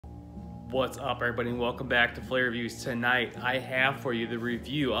What's up, everybody, and welcome back to Flare Reviews. Tonight, I have for you the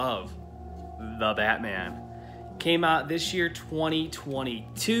review of The Batman. Came out this year,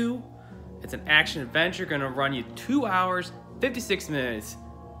 2022. It's an action adventure, gonna run you 2 hours, 56 minutes.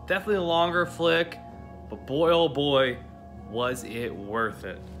 Definitely a longer flick, but boy, oh boy, was it worth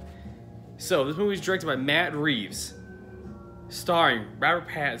it. So, this movie is directed by Matt Reeves, starring Robert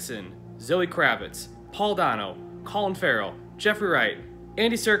Pattinson, Zoe Kravitz, Paul Dano, Colin Farrell, Jeffrey Wright,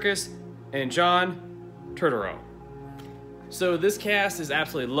 Andy Serkis, and John Turturro. So this cast is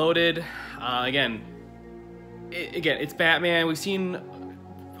absolutely loaded. Again, it's Batman. We've seen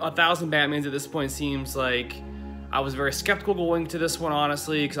 1,000 Batmans at this point, seems like. I was very skeptical going to this one,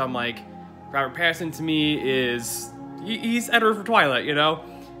 honestly, because I'm like, Robert Pattinson to me he's Edward from Twilight, you know?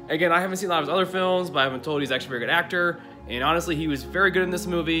 Again, I haven't seen a lot of his other films, but I've been told he's actually a very good actor. And honestly, he was very good in this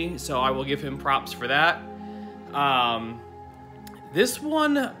movie, so I will give him props for that. This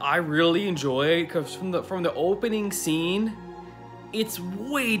one I really enjoy because from the opening scene, it's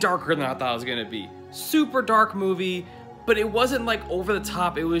way darker than I thought it was gonna be. Super dark movie, but it wasn't like over the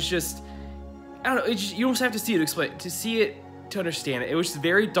top. It was just, I don't know. You don't have to see it to understand it. It was just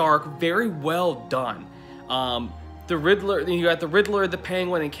very dark, very well done. The Riddler, you got the Riddler, the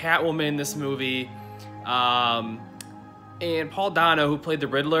Penguin, and Catwoman in this movie, and Paul Dano, who played the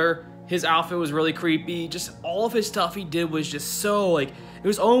Riddler. His outfit was really creepy. Just all of his stuff he did was just so, like, it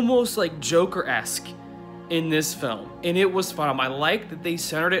was almost like Joker-esque in this film. And it was fun. I like that they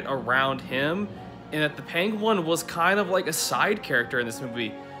centered it around him and that the Penguin was kind of like a side character in this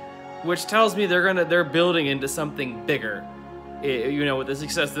movie, which tells me they're building into something bigger, you know, with the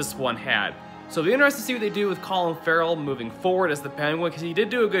success this one had. So it'll be interesting to see what they do with Colin Farrell moving forward as the Penguin, because he did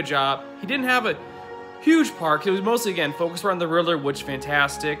do a good job. He didn't have a huge part. It was mostly, again, focused around the Riddler, which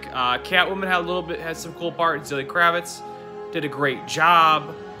fantastic. Catwoman had some cool parts. Zoe Kravitz did a great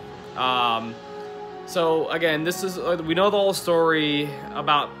job. So again, this is we know the whole story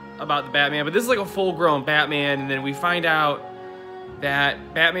about the Batman, but this is like a full-grown Batman, and then we find out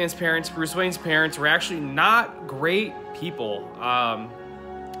that Batman's parents, Bruce Wayne's parents, were actually not great people.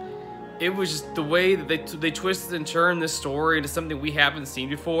 It was just the way that they twisted and turned this story into something we haven't seen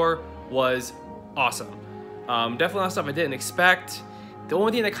before was awesome. Definitely a lot of stuff I didn't expect. The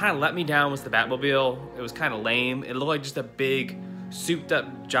only thing that kind of let me down was the Batmobile. It was kind of lame. It looked like just a big souped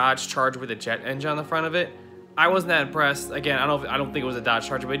up Dodge Charger with a jet engine on the front of it. I wasn't that impressed. Again, I don't think it was a Dodge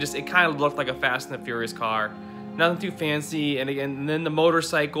Charger, but it kind of looked like a Fast and the Furious car. Nothing too fancy. And then the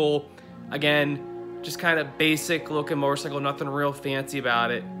motorcycle, again, just kind of basic looking motorcycle, nothing real fancy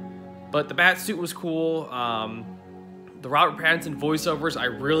about it. But the bat suit was cool. The Robert Pattinson voiceovers I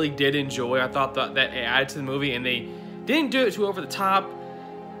really did enjoy. I thought that added to the movie, and they didn't do it too over the top.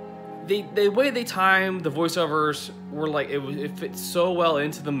 The way they timed the voiceovers were like, it fit so well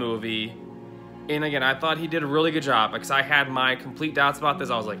into the movie. And again, I thought he did a really good job, because I had my complete doubts about this.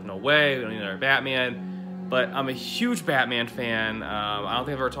 I was like, no way, we don't need another Batman. But I'm a huge Batman fan. I don't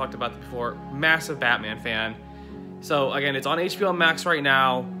think I've ever talked about this before. Massive Batman fan. So again, it's on HBO Max right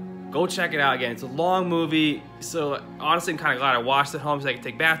now. Go check it out. Again, it's a long movie, so honestly I'm kind of glad I watched it home so I could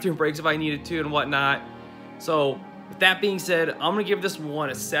take bathroom breaks if I needed to and whatnot. So with that being said, I'm gonna give this one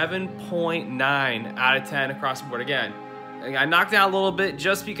a 7.9 out of 10 across the board. Again, I knocked down a little bit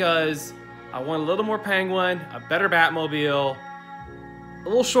just because I want a little more Penguin, a better Batmobile, a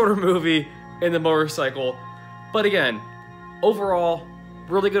little shorter movie in the motorcycle. But again, overall,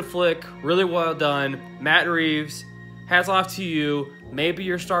 really good flick, really well done. Matt Reeves, hats off to you. Maybe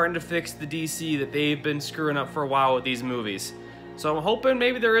you're starting to fix the DC that they've been screwing up for a while with these movies. So I'm hoping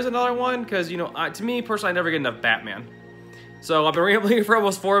maybe there is another one, because, you know, to me personally, I never get enough Batman. So I've been rambling for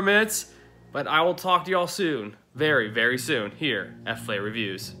almost 4 minutes, but I will talk to y'all soon. Very, very soon here at Flare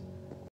Reviews.